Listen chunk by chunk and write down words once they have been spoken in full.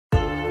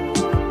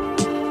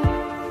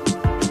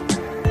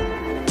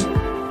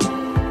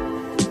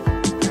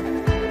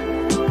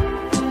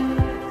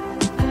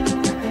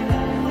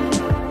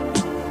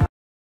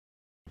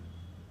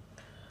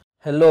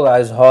Hello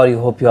guys, how are you?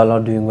 Hope you all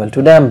are doing well.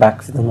 Today I'm back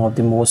with one of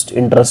the most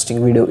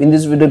interesting video. In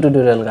this video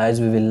tutorial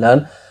guys, we will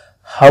learn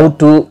how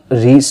to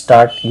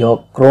restart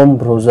your Chrome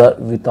browser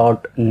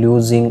without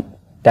losing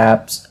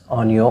tabs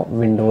on your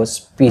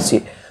Windows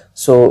PC.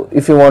 So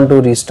if you want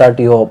to restart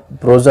your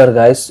browser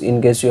guys, in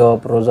case your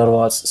browser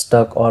was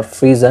stuck or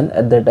frozen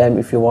at that time,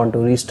 if you want to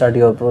restart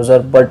your browser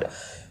but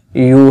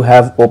you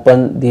have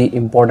opened the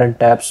important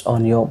tabs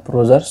on your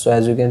browser, so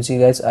as you can see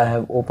guys, I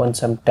have opened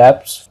some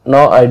tabs.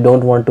 Now I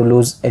don't want to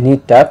lose any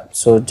tab,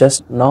 so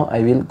just now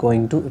I will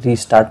going to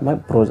restart my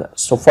browser.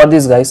 So for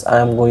this guys, I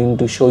am going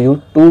to show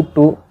you 2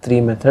 to 3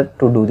 method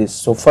to do this.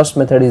 So first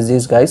method is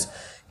this guys.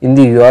 In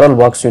the URL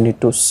box you need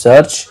to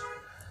search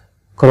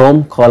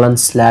chrome:/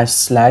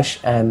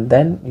 and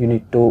then you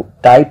need to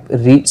type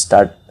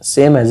restart,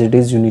 same as it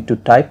is you need to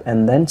type,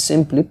 and then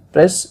simply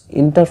press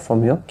enter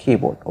from your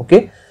keyboard.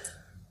 Okay,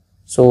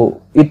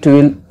 so it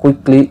will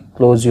quickly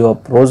close your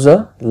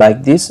browser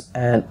like this,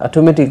 and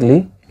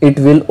automatically it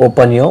will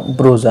open your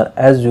browser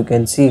as you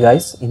can see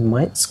guys in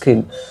my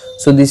screen.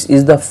 So this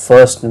is the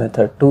first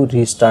method to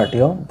restart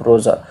your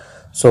browser.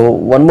 So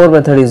one more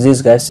method is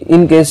this guys.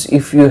 In case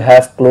if you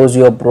have closed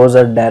your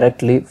browser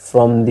directly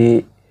from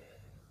the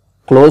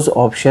close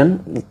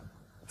option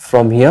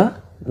from here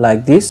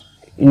like this,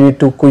 you need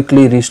to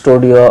quickly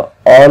restore your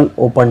all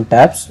open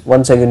tabs.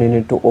 Once again you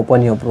need to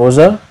open your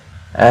browser,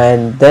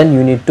 and then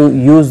you need to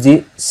use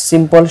the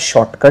simple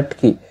shortcut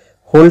key.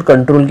 Hold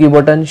Ctrl key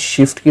button,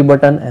 Shift key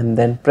button, and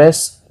then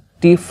press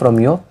T from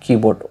your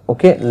keyboard.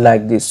 Okay,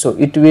 like this. So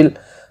it will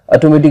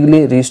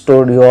automatically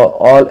restore your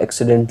all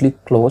accidentally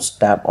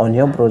closed tab on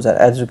your browser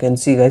as you can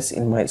see guys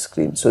in my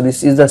screen. So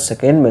this is the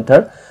second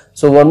method.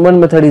 So one more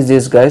method is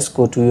this guys.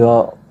 Go to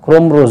your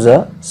Chrome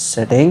browser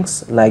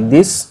settings like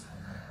this,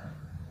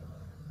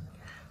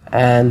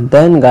 and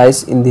then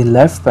guys in the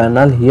left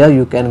panel here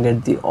you can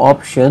get the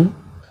option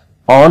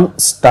on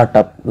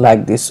startup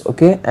like this.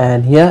 Okay,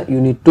 and here you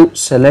need to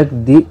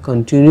select the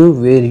continue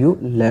where you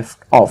left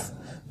off.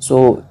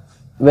 So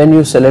when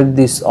you select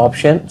this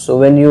option, so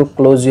when you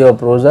close your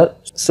browser,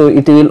 so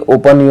it will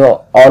open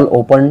your all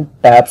open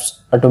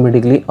tabs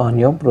automatically on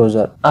your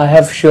browser. I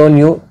have shown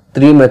you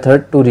 3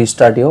 methods to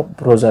restart your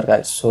browser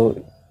guys.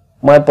 So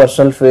my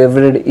personal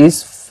favorite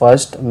is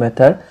first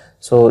method.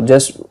 So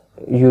just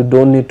you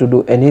don't need to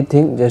do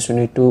anything, just you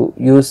need to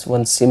use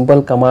one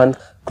simple command,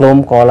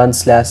 chrome:/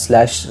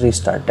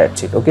 restart.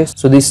 That's it. Okay,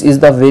 so this is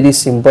the very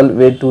simple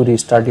way to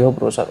restart your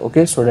browser.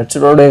 Okay, so that's it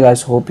today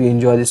guys. Hope you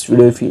enjoy this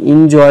video. If you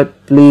enjoy,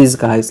 please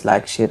guys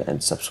like, share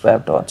and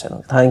subscribe to our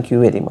channel. Thank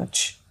you very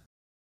much.